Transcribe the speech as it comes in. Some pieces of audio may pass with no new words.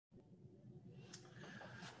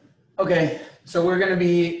Okay, so we're going to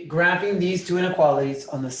be graphing these two inequalities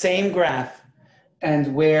on the same graph,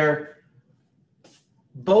 and where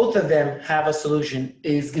both of them have a solution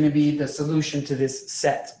is going to be the solution to this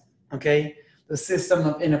set, okay? The system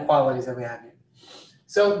of inequalities that we have here.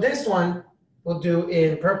 So this one we'll do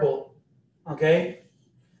in purple, okay,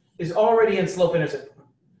 is already in slope-intercept form.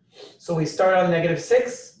 So we start on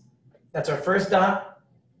 -6, that's our first dot,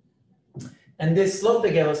 and this slope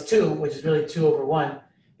that gave us 2, which is really 2 over 1,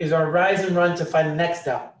 is our rise and run to find the next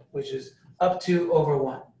dot, which is up 2 over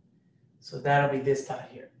 1. So that'll be this dot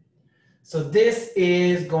here. So this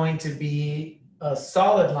is going to be a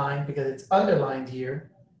solid line because it's underlined here.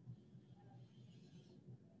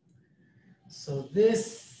 So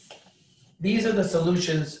these are the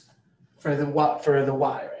solutions for the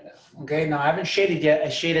y right now. Okay, now I haven't shaded yet. I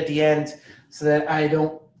shade at the end so that I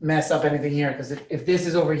don't mess up anything here, because if this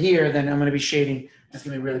is over here, then I'm going to be shading. It's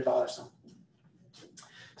going to be really bothersome.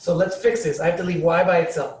 So let's fix this. I have to leave y by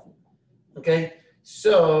itself. Okay,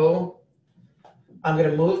 so I'm going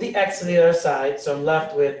to move the x to the other side. So I'm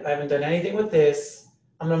left with, I haven't done anything with this.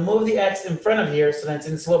 I'm going to move the x in front of here so that it's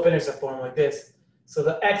in slope-intercept form like this. So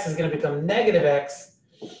the x is going to become -x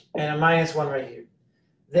and a -1 right here.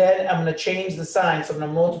 Then I'm going to change the sign. So I'm going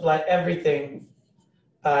to multiply everything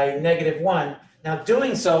by -1. Now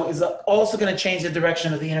doing so is also going to change the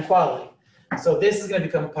direction of the inequality. So this is going to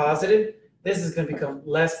become positive. This is going to become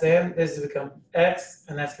less than. This is going to become x,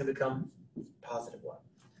 and that's going to become +1.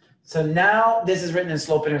 So now this is written in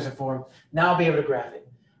slope-intercept form. Now I'll be able to graph it.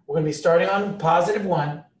 We're going to be starting on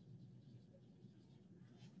 +1.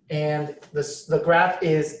 And the graph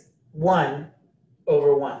is 1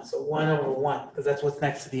 over 1. So 1 over 1, because that's what's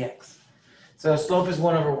next to the x. So the slope is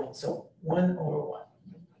 1 over 1. So 1 over 1.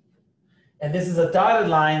 And this is a dotted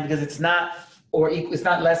line because it's not it's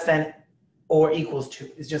not less than or equals to.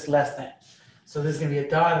 It's just less than. So this is going to be a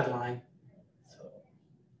dotted line.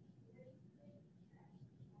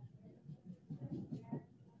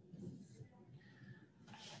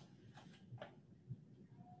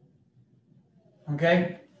 Okay.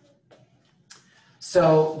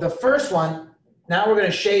 So the first one, now we're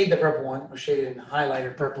going to shade the purple one. We'll shade it in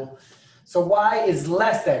highlighter purple. So y is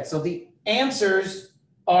less than. So the answers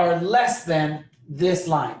are less than this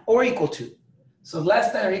line or equal to. So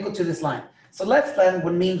less than or equal to this line. So less than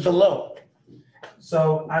would mean below.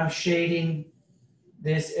 So I'm shading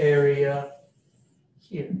this area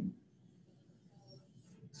here.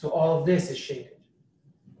 So all of this is shaded.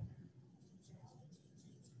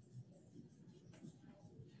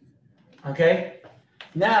 Okay.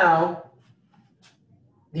 Now,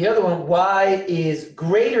 the other one, y is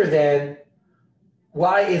greater than,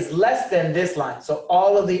 y is less than this line. So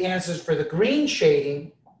all of the answers for the green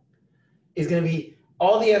shading is going to be,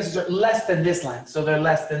 all the answers are less than this line. So they're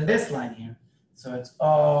less than this line here. So it's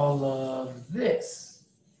all of this.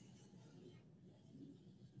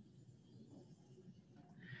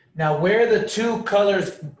 Now where the two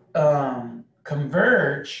colors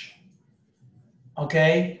converge,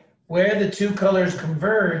 okay, where the two colors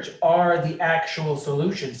converge are the actual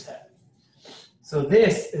solution set. So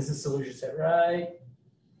this is the solution set right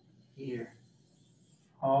here.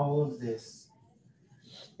 All of this,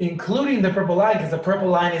 including the purple line, because the purple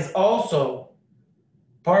line is also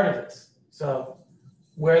part of this. So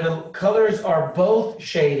where the colors are both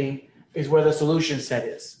shading is where the solution set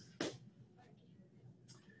is.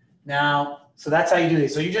 Now, so that's how you do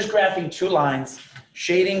this. So you're just graphing two lines,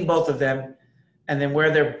 shading both of them, and then where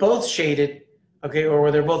they're both shaded, okay, or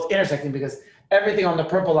where they're both intersecting, because everything on the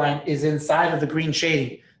purple line is inside of the green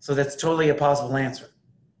shading. So that's totally a possible answer,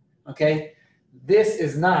 okay? This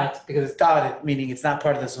is not, because it's dotted, meaning it's not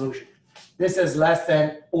part of the solution. This is less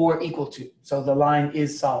than or equal to, so the line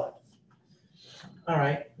is solid. All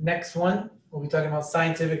right, next one, we'll be talking about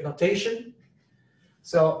scientific notation.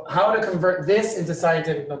 So how to convert this into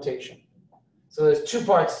scientific notation. So there's two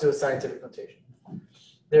parts to a scientific notation.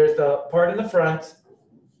 There's the part in the front,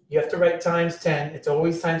 you have to write times 10, it's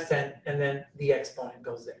always times 10, and then the exponent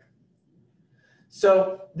goes there.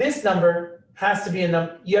 So this number has to be a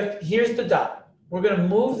number, here's the dot. We're going to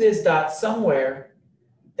move this dot somewhere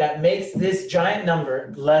that makes this giant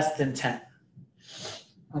number less than 10.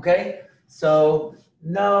 Okay? So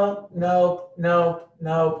no,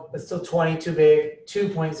 it's still 20, too big,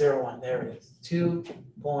 2.01, there it is,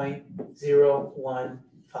 2.015.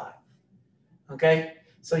 Okay?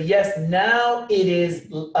 So yes, now it is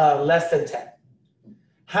less than 10.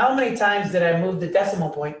 How many times did I move the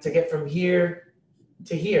decimal point to get from here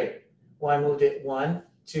to here? Well, I moved it 1,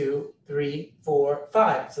 2, 3, 4,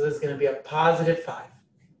 5. So this is going to be a +5.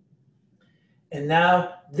 And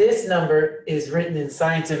now this number is written in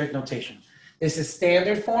scientific notation. This is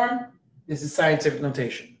standard form. This is scientific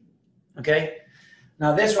notation. Okay?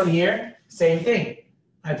 Now this one here, same thing.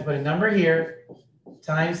 I have to put a number here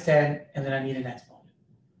times 10, and then I need an exponent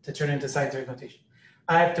to turn into scientific notation.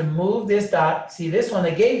 I have to move this dot. See, this one,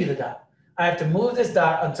 they gave you the dot. I have to move this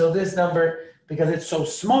dot until this number, because it's so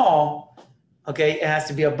small, okay, it has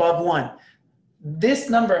to be above 1. This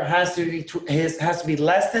number has to be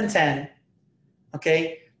less than 10,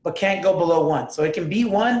 okay, but can't go below 1. So it can be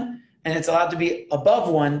 1, and it's allowed to be above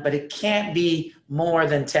 1, but it can't be more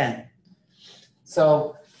than 10.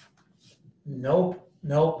 So, nope,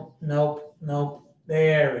 nope, nope, nope.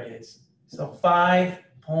 There it is. So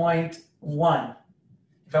 5.1.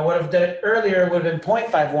 If I would have done it earlier, it would have been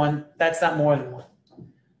 0.51. That's not more than 1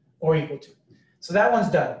 or equal to. So that one's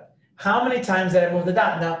done. How many times did I move the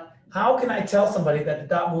dot? Now, how can I tell somebody that the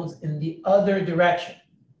dot moves in the other direction?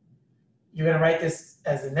 You're going to write this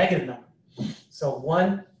as a negative number. So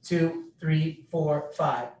 1, 2, 3, 4,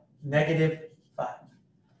 5. Negative 5.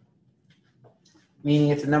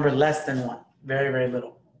 Meaning it's a number less than 1. Very, very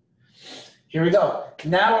little. Here we go.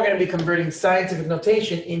 Now we're going to be converting scientific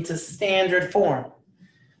notation into standard form.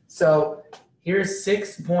 So here's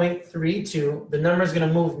 6.32. The number is going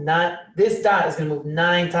to move, this dot is going to move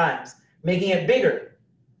 9 times, making it bigger.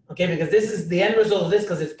 Okay, because this is the end result of this,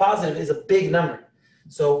 because it's positive, is a big number.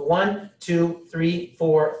 So 1, 2, 3,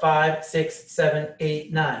 4, 5, 6, 7,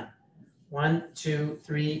 8, 9. 1, 2,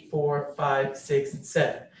 3, 4, 5, 6,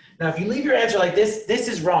 7. Now, if you leave your answer like this, this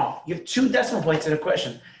is wrong. You have 2 decimal points in a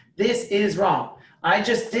question. This is wrong. I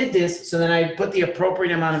just did this, so then I put the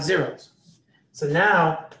appropriate amount of zeros. So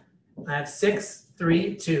now I have 6,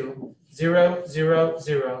 3, 2, 0, 0,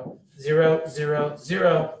 0, 0, 0,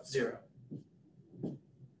 0, 0.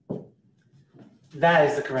 That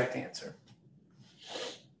is the correct answer.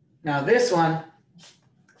 Now this one,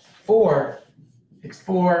 4, it's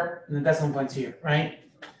 4, and the decimal point's here, right?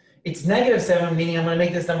 It's negative 7, meaning I'm going to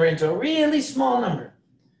make this number into a really small number.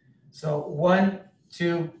 So 1,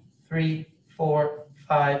 2, 3, 4,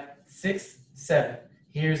 5, 6, 7.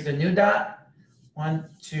 Here's the new dot. 1,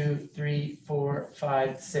 2, 3, 4,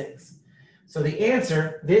 5, 6. So the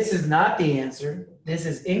answer, this is not the answer. This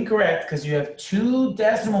is incorrect because you have 2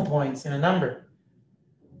 decimal points in a number.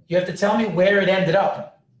 You have to tell me where it ended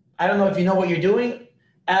up. I don't know if you know what you're doing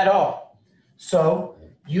at all. So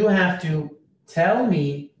you have to tell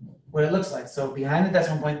me what it looks like. So behind the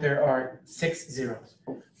decimal point, there are 6 zeros.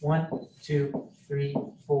 1, 2, 3,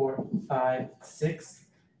 4, 5, 6,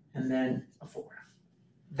 and then a 4.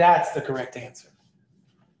 That's the correct answer.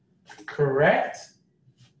 Correct,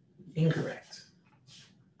 incorrect.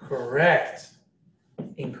 Correct,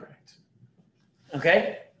 incorrect.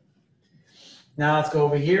 Okay? Now let's go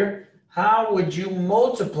over here. How would you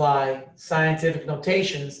multiply scientific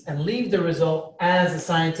notations and leave the result as a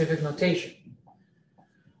scientific notation?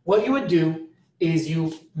 What you would do is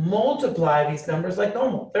you multiply these numbers like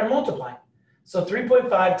normal. They're multiplying. So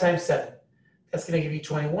 3.5 times 7. That's going to give you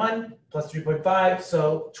 21 plus 3.5.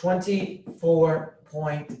 So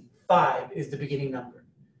 24.5 is the beginning number.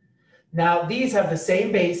 Now these have the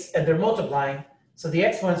same base and they're multiplying. So the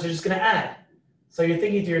exponents are just going to add. So you're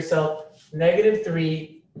thinking to yourself, negative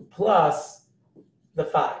 3 plus the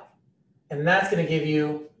 5. And that's going to give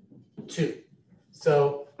you 2.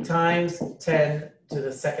 So times 10 to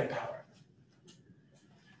the second power.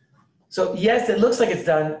 So yes, it looks like it's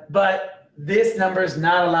done, but this number is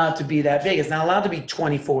not allowed to be that big. It's not allowed to be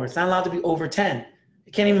 24. It's not allowed to be over 10.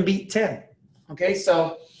 It can't even beat 10. Okay,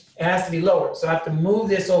 so it has to be lower. So I have to move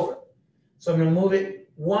this over. So I'm going to move it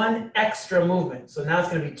 1 extra movement. So now it's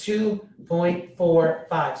going to be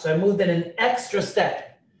 2.45. So I moved it an extra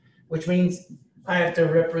step, which means I have to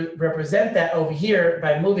represent that over here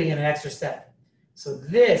by moving it an extra step. So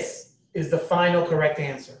this is the final correct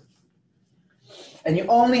answer. And you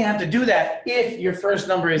only have to do that if your first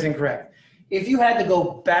number is incorrect. If you had to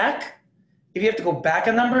go back, if you have to go back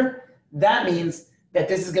a number, that means that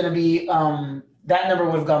this is going to be, that number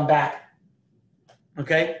would have gone back.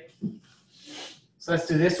 Okay? So let's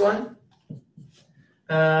do this one.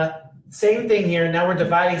 Same thing here. Now we're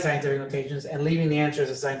dividing scientific notations and leaving the answer as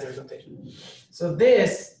a scientific notation. So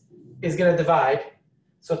this is going to divide.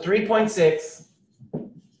 So 3.6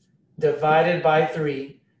 divided by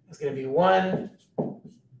 3 is going to be 1.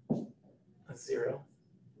 That's 0.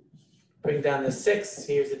 Bring down the 6.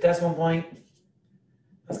 Here's the decimal point.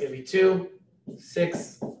 That's going to be 2,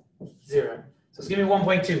 6, 0. So it's going to be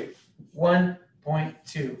 1.2.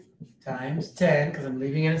 1.2 times 10, because I'm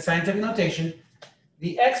leaving it in scientific notation.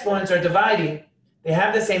 The exponents are dividing. They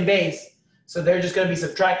have the same base, so they're just going to be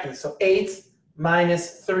subtracting. So 8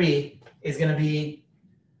 minus 3 is going to be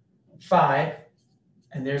 5,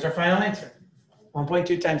 and there's our final answer.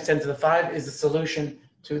 1.2 times 10 to the 5 is the solution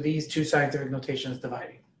to these two scientific notations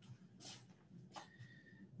dividing.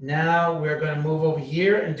 Now we're going to move over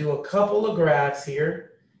here and do a couple of graphs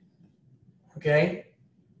here. Okay,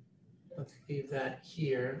 let's leave that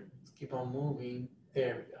here. Let's keep on moving.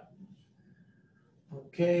 There we go.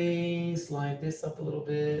 Okay, slide this up a little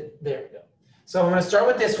bit. There we go. So I'm going to start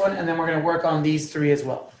with this one, and then we're going to work on these three as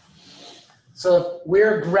well. So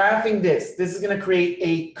we're graphing this. This is going to create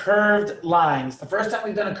a curved line. It's the first time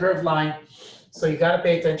we've done a curved line, so you got to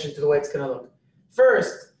pay attention to the way it's going to look.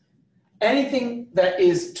 First, anything that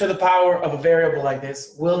is to the power of a variable like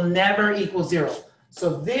this will never equal 0.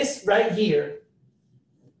 So this right here,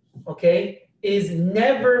 okay, is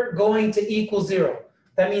never going to equal 0.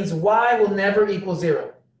 That means y will never equal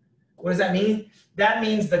 0. What does that mean? That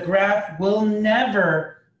means the graph will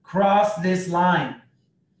never cross this line.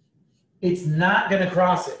 It's not going to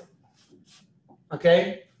cross it.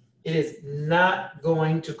 Okay? It is not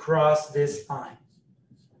going to cross this line.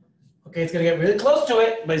 Okay, it's going to get really close to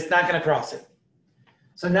it, but it's not going to cross it.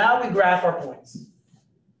 So now we graph our points.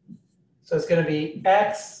 So it's going to be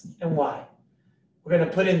x and y. We're going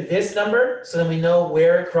to put in this number so then we know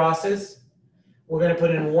where it crosses. We're going to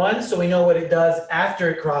put in 1 so we know what it does after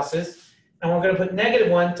it crosses. And we're going to put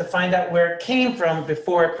 -1 to find out where it came from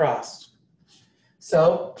before it crossed.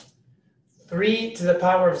 So 3 to the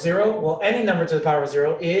power of 0, well, any number to the power of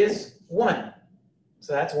 0 is 1.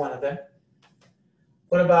 So that's one of them.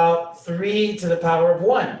 What about 3 to the power of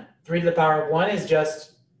 1? 3 to the power of 1 is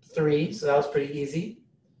just 3, so that was pretty easy.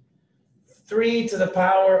 3 to the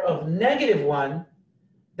power of -1,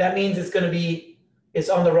 that means it's going to be, it's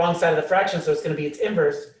on the wrong side of the fraction, so it's going to be its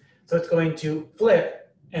inverse. So it's going to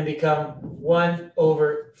flip and become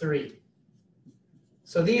 1/3.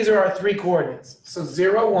 So these are our three coordinates. So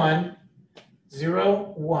 0, 1,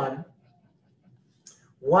 0, 1,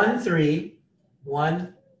 1, 3,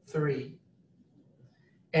 1, 3,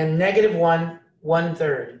 and -1,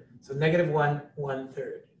 1/3. So -1,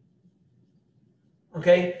 1/3.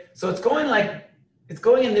 Okay, so it's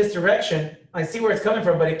going in this direction. I see where it's coming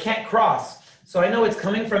from, but it can't cross. So I know it's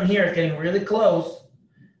coming from here. It's getting really close,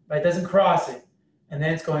 but it doesn't cross it. And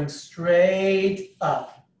then it's going straight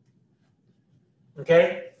up.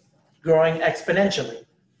 Okay, growing exponentially.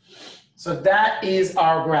 So that is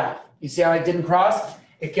our graph. You see how it didn't cross?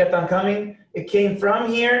 It kept on coming. It came from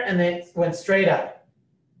here and then it went straight up.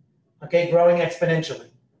 Okay, growing exponentially.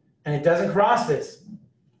 And it doesn't cross this.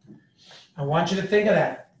 I want you to think of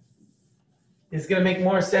that. It's going to make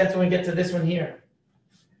more sense when we get to this one here.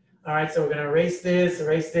 All right, so we're going to erase this,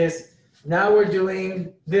 erase this. Now we're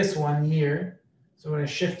doing this one here. So we're going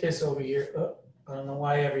to shift this over here. Oh, I don't know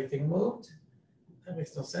why everything moved. That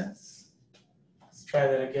makes no sense. Let's try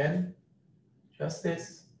that again. Just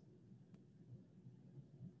this.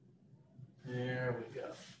 There we go.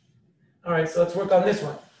 All right, so let's work on this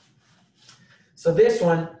one. So this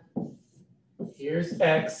one, here's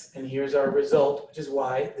x, and here's our result, which is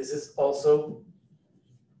y. This is also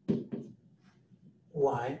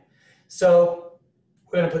y. So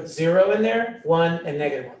we're going to put 0 in there, 1, and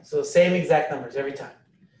 -1. So the same exact numbers every time.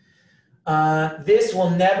 This will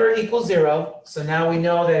never equal 0. So now we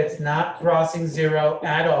know that it's not crossing 0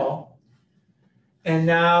 at all. And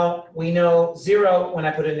now we know 0, when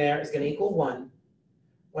I put in there, is going to equal 1.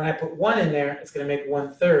 When I put 1 in there, it's going to make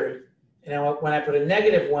 1/3. And now when I put a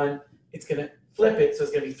 -1, it's going to flip it. So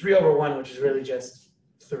it's going to be 3/1, which is really just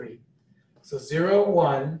 3. So 0,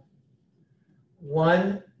 1,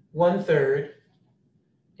 1, 1/3.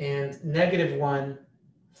 And -1,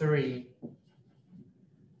 3.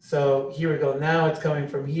 So here we go. Now it's coming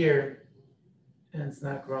from here, and it's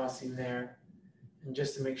not crossing there. And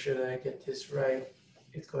just to make sure that I get this right,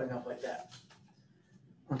 it's going up like that.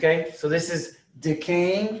 Okay, so this is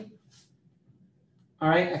decaying. All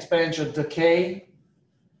right, exponential decay.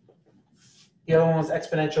 The other one was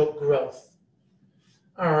exponential growth.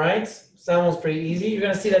 All right, so that one's pretty easy. You're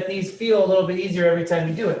going to see that these feel a little bit easier every time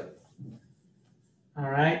you do it. All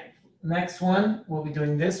right, next one, we'll be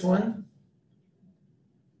doing this one.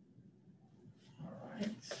 All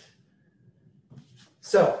right.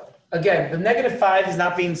 So again, the -5 is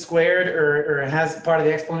not being squared or has part of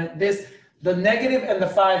the exponent. The negative and the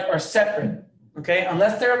 5 are separate, okay?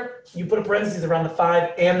 Unless you put a parentheses around the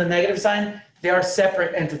 5 and the negative sign, they are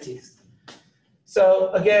separate entities.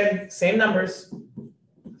 So again, same numbers,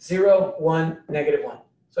 0, 1, -1.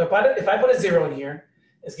 So if I put a 0 in here,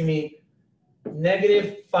 it's going to be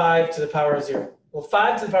 -5 to the power of 0. Well,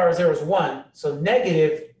 5 to the power of 0 is 1, so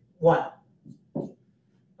 -1.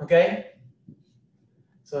 Okay?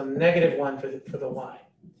 So -1 for the y.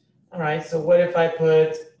 All right, so what if I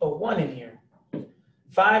put a 1 in here?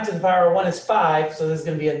 5 to the power of 1 is 5, so this is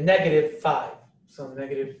going to be a negative 5. So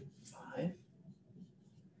negative 5.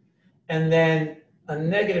 And then a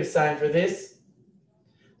negative sign for this.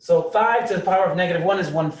 So 5 to the power of negative 1 is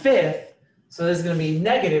 1/5. So this is going to be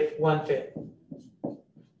negative 1/5.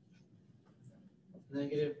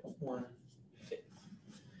 Negative 1/5.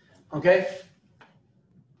 Okay?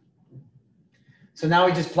 So now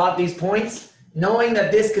we just plot these points, knowing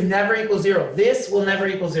that this can never equal 0. This will never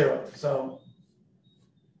equal 0. So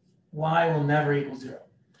y will never equal 0.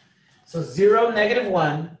 So 0, negative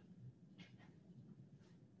 1.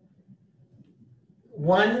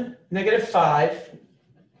 1, negative 5.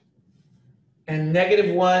 And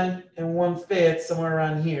negative 1 and 1/5, somewhere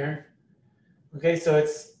around here. Okay, so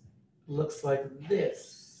it's looks like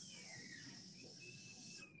this.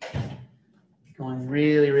 Going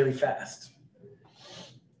really, really fast.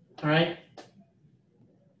 All right.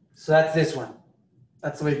 So that's this one.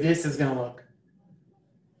 That's the way this is going to look.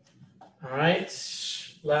 All right.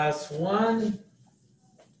 Last one.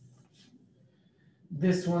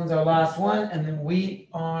 This one's our last one. And then we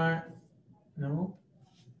are, no,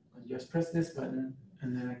 I just press this button.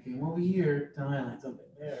 And then I came over here to highlight something.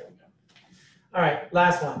 There we go. All right.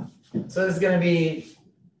 Last one. So this is going to be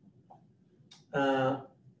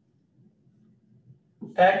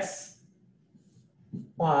x,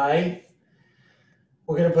 y.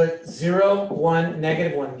 We're going to put 0, 1,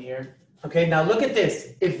 negative 1 here. Okay, now look at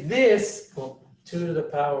this. If this, well, 2 to the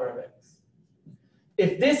power of x.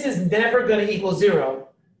 If this is never going to equal 0,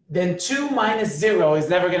 then 2 minus 0 is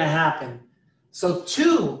never going to happen. So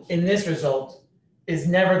 2 in this result is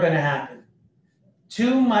never going to happen.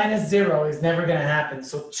 2 minus 0 is never going to happen.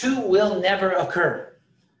 So 2 will never occur.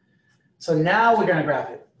 So now we're going to graph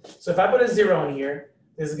it. So if I put a 0 in here,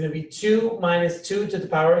 this is going to be 2 minus 2 to the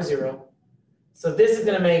power of 0. So this is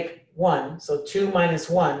going to make 1. So 2 minus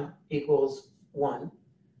 1 equals 1.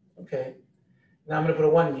 Okay. Now I'm going to put a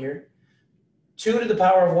 1 here. 2 to the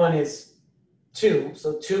power of 1 is 2.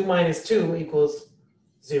 So 2 minus 2 equals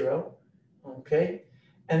 0. Okay.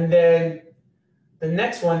 And then the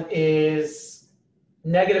next one is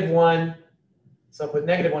negative 1. So I'll put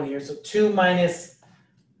negative 1 here. So 2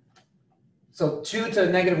 to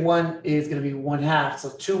the negative 1 is going to be 1/2. So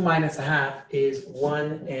 2 minus 1/2 is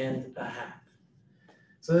 1.5.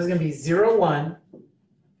 So this is going to be 0, 1,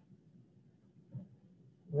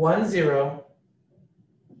 1, 0.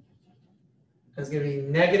 It's going to be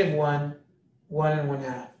negative 1, 1 and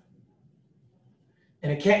 1/2.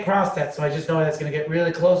 And it can't cross that, so I just know that's going to get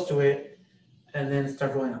really close to it and then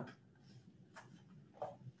start going up.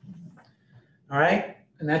 All right,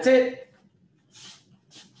 and that's it.